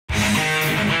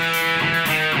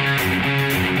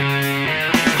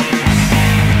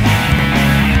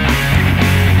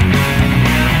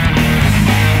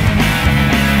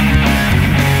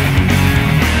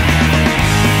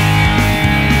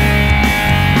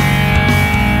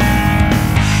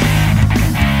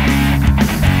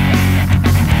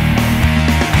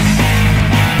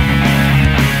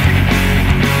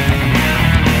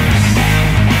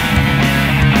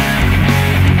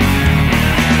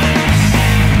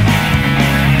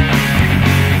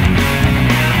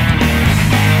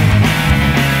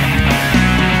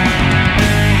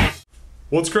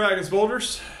What's cracking,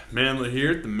 Boulders? MANdler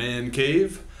here at the Man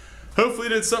Cave. Hopefully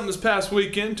you did something this past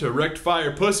weekend to rectify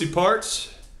your pussy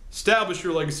parts, establish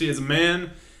your legacy as a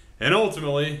man, and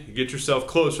ultimately get yourself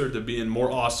closer to being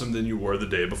more awesome than you were the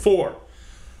day before.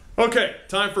 Okay,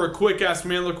 time for a quick Ask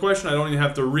MANdler question. I don't even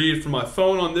have to read from my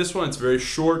phone on this one. It's very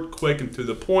short, quick, and to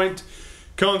the point.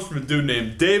 Comes from a dude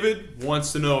named David.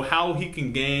 Wants to know how he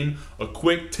can gain a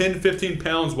quick 10 to 15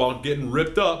 pounds while getting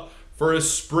ripped up for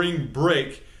his spring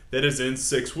break that is in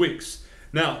 6 weeks.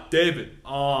 Now, David,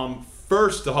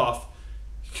 first off,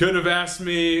 you couldn't have asked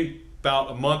me about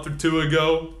a month or two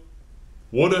ago.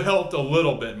 Would have helped a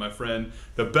little bit, my friend.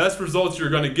 The best results you're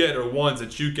going to get are ones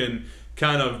that you can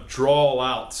kind of draw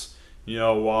out,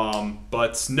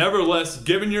 but nevertheless,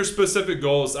 given your specific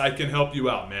goals, I can help you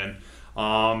out, man.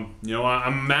 I'm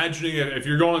imagining if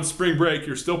you're going on spring break,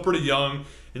 you're still pretty young,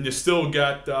 and you still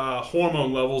got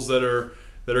hormone levels that are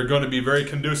going to be very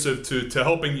conducive to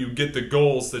helping you get the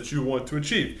goals that you want to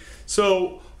achieve.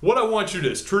 So what I want you to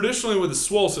do is, traditionally with the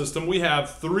swole system, we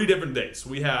have 3 different days.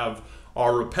 We have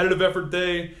our repetitive effort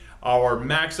day, our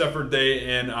max effort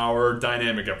day, and our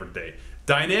dynamic effort day.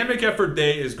 Dynamic effort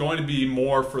day is going to be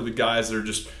more for the guys that are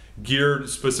just geared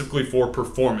specifically for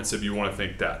performance, if you want to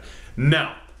think that.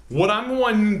 Now, what I'm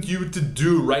wanting you to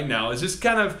do right now is just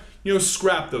kind of,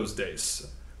 scrap those days.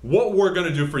 What we're going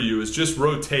to do for you is just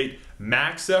rotate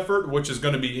max effort, which is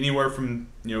going to be anywhere from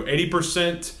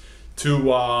 80% to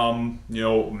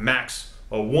max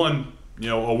a 1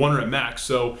 rep max.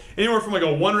 So anywhere from like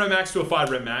a 1 rep max to a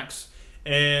 5 rep max.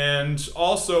 And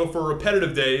also for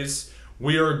repetitive days,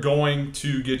 we are going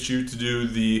to get you to do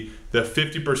the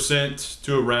 50%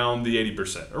 to around the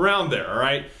 80%, around there. All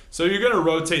right. So you're going to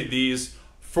rotate these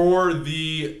for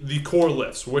the core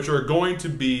lifts, which are going to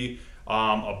be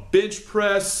a bench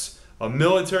press, a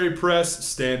military press,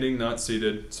 standing, not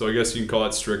seated, so I guess you can call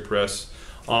that strict press,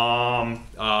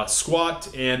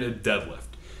 squat, and a deadlift.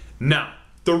 Now,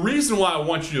 the reason why I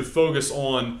want you to focus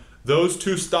on those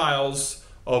 2 styles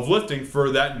of lifting for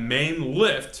that main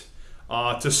lift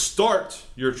to start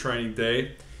your training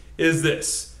day is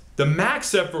this. The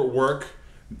max effort work,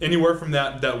 anywhere from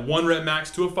that 1 rep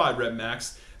max to a 5 rep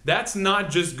max, that's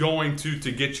not just going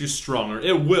to get you stronger.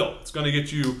 It will. It's going to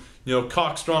get you,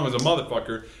 cock strong as a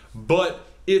motherfucker. But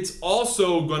it's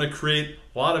also going to create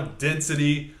a lot of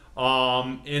density.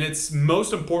 And it's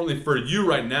most importantly for you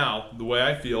right now, the way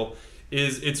I feel,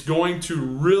 is it's going to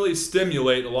really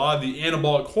stimulate a lot of the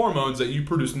anabolic hormones that you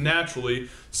produce naturally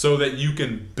so that you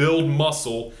can build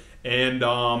muscle and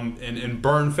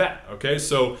burn fat. Okay,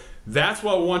 so that's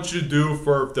what I want you to do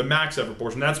for the max effort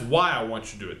portion. That's why I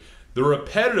want you to do it. The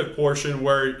repetitive portion,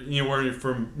 where you're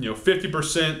from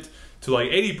 50% to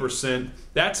like 80%,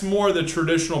 that's more the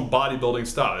traditional bodybuilding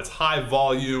style. It's high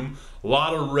volume, a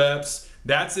lot of reps.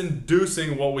 That's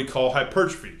inducing what we call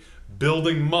hypertrophy,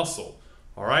 building muscle.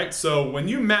 All right, so when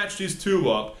you match these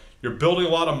 2 up, you're building a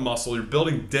lot of muscle, you're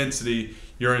building density,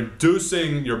 you're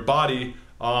inducing your body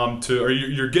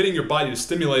you're getting your body to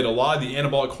stimulate a lot of the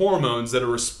anabolic hormones that are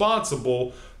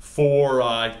responsible for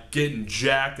getting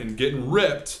jacked and getting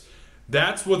ripped.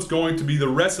 That's what's going to be the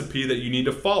recipe that you need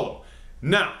to follow.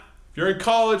 Now, if you're in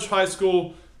college, high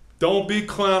school, don't be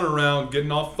clowning around,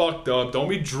 getting all fucked up. Don't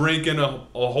be drinking a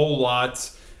whole lot,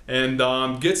 and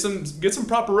get some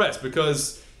proper rest,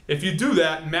 because if you do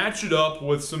that, match it up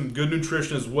with some good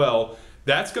nutrition as well,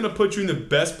 that's going to put you in the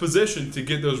best position to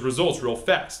get those results real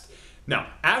fast. Now,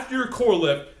 after your core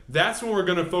lift, that's when we're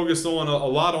going to focus on a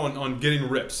lot on getting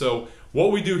ripped. So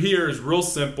what we do here is real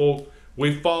simple.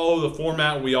 We follow the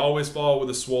format we always follow with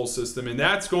the swole system, and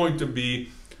that's going to be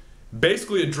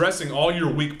basically addressing all your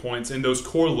weak points in those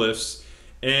core lifts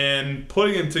and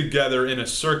putting them together in a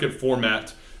circuit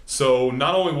format. So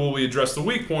not only will we address the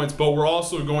weak points, but we're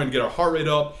also going to get our heart rate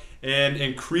up and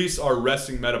increase our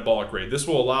resting metabolic rate. This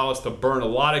will allow us to burn a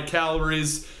lot of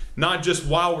calories, not just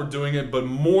while we're doing it, but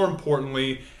more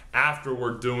importantly, after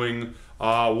we're doing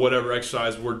whatever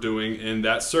exercise we're doing in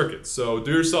that circuit. So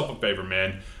do yourself a favor,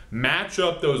 man. Match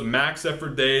up those max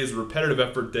effort days, repetitive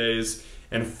effort days,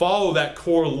 and follow that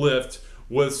core lift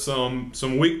with some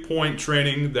weak point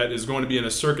training that is going to be in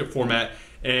a circuit format,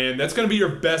 and that's going to be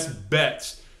your best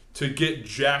bet to get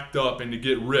jacked up and to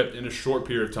get ripped in a short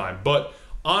period of time. But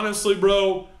honestly,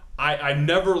 bro, I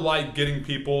never like getting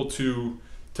people to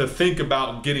think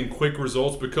about getting quick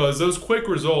results, because those quick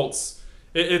results,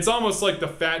 it's almost like the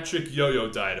fat chick yo-yo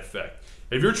diet effect.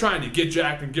 If you're trying to get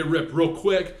jacked and get ripped real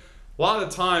quick, a lot of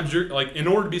the times, you're like, in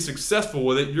order to be successful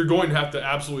with it, you're going to have to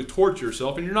absolutely torture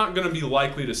yourself, and you're not going to be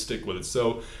likely to stick with it.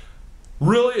 So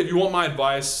really, if you want my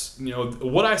advice,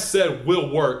 what I said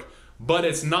will work, but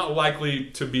it's not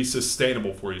likely to be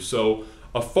sustainable for you. So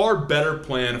a far better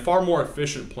plan, a far more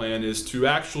efficient plan is to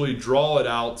actually draw it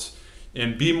out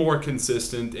and be more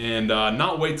consistent and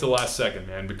not wait till the last second,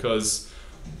 man, because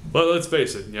let's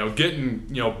face it,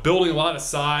 building a lot of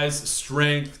size,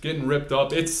 strength, getting ripped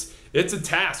up, it's a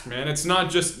task, man. It's not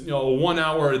just, a 1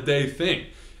 hour a day thing.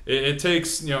 It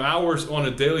takes, hours on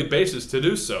a daily basis to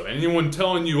do so. Anyone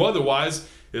telling you otherwise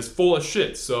is full of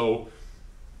shit. So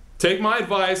take my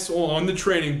advice on the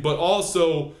training, but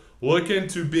also look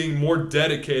into being more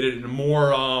dedicated and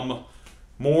more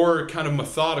kind of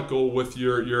methodical with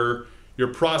your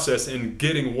process and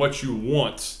getting what you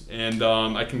want. And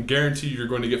I can guarantee you're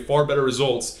going to get far better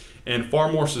results and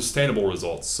far more sustainable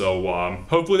results. So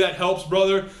hopefully that helps,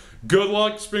 brother. Good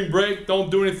luck, spring break.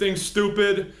 Don't do anything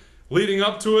stupid leading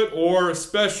up to it or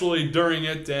especially during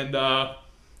it. And like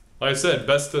I said,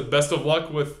 best of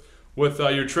luck with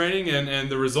your training and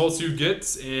the results you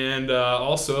get. And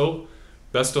also,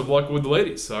 best of luck with the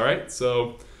ladies, all right?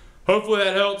 So hopefully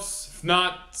that helps. If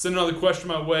not, send another question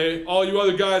my way. All you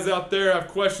other guys out there have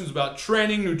questions about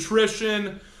training,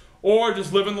 nutrition, or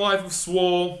just living the life of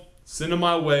swole, send them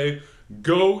my way.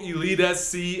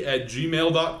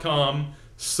 GoEliteSC@gmail.com.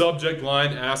 Subject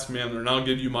line, Ask MANdler, and I'll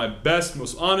give you my best,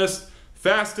 most honest,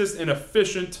 fastest, and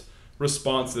efficient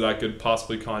response that I could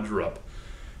possibly conjure up.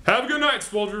 Have a good night,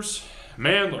 soldiers.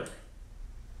 MANdler.